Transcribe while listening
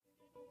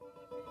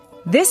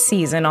This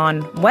season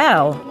on,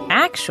 well,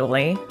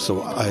 actually...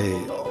 So I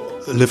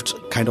lived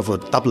kind of a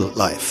double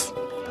life.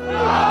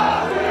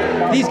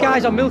 These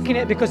guys are milking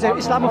it because they're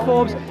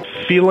Islamophobes.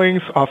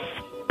 Feelings of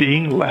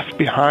being left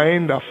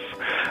behind, of,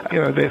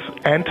 this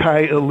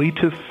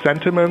anti-elitist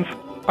sentiments.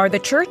 Are the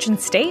church and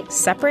state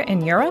separate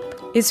in Europe?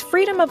 Is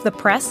freedom of the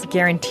press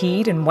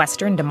guaranteed in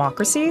Western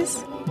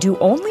democracies? Do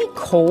only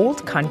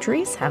cold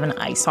countries have an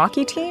ice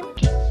hockey team?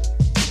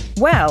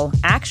 Well,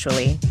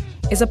 actually,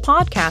 is a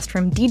podcast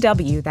from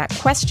DW that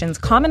questions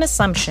common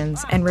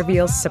assumptions and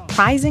reveals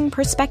surprising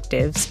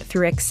perspectives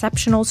through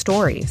exceptional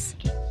stories.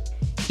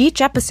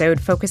 Each episode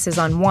focuses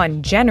on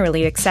one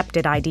generally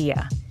accepted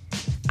idea.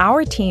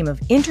 Our team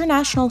of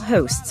international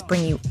hosts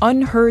bring you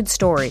unheard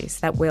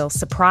stories that will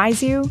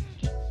surprise you,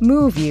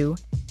 move you,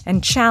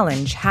 and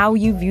challenge how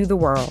you view the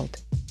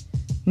world.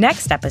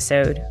 Next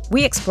episode,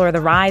 we explore the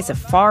rise of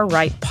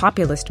far-right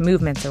populist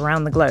movements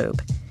around the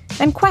globe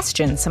and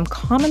question some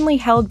commonly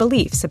held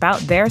beliefs about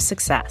their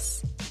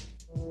success.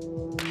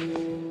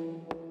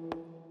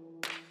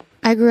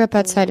 I grew up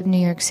outside of New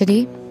York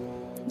City.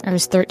 I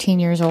was 13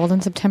 years old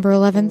on September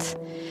 11th.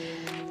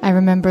 I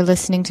remember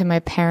listening to my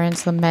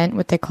parents lament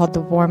what they called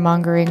the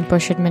warmongering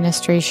Bush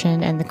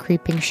administration and the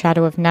creeping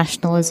shadow of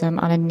nationalism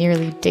on a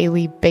nearly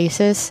daily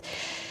basis.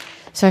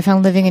 So I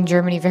found living in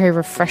Germany very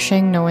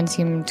refreshing. No one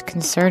seemed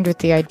concerned with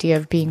the idea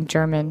of being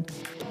German.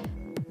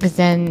 But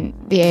then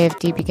the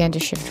AfD began to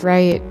shift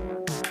right.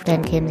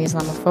 Then came the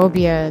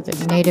Islamophobia, the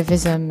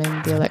nativism,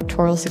 and the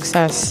electoral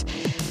success.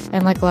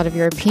 And like a lot of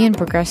European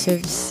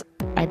progressives,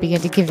 I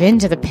began to give in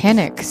to the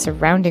panic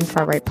surrounding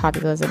far-right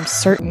populism.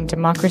 Certain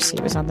democracy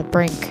was on the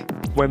brink.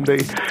 When they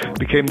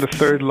became the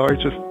third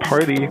largest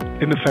party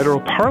in the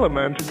federal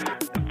parliament,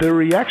 the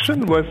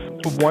reaction was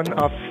one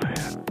of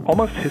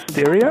almost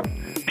hysteria.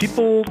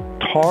 People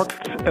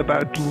talked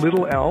about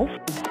little else.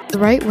 The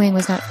right wing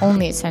was not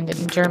only ascendant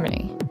in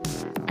Germany.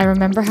 I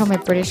remember how my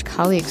British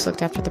colleagues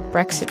looked after the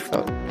Brexit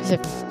vote as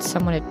if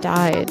someone had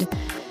died.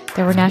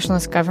 There were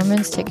nationalist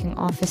governments taking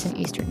office in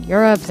Eastern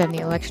Europe, then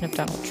the election of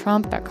Donald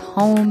Trump back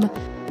home.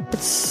 But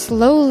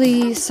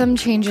slowly, some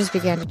changes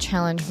began to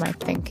challenge my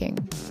thinking.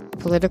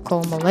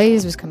 Political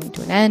malaise was coming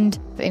to an end.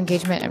 The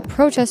engagement and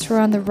protests were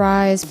on the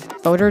rise.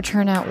 Voter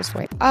turnout was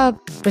way up.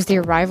 Was the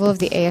arrival of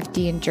the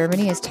AfD in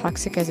Germany as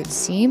toxic as it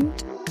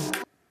seemed?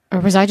 Or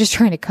was I just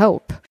trying to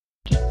cope?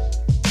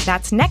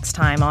 That's next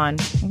time on,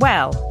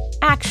 well,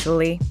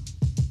 actually...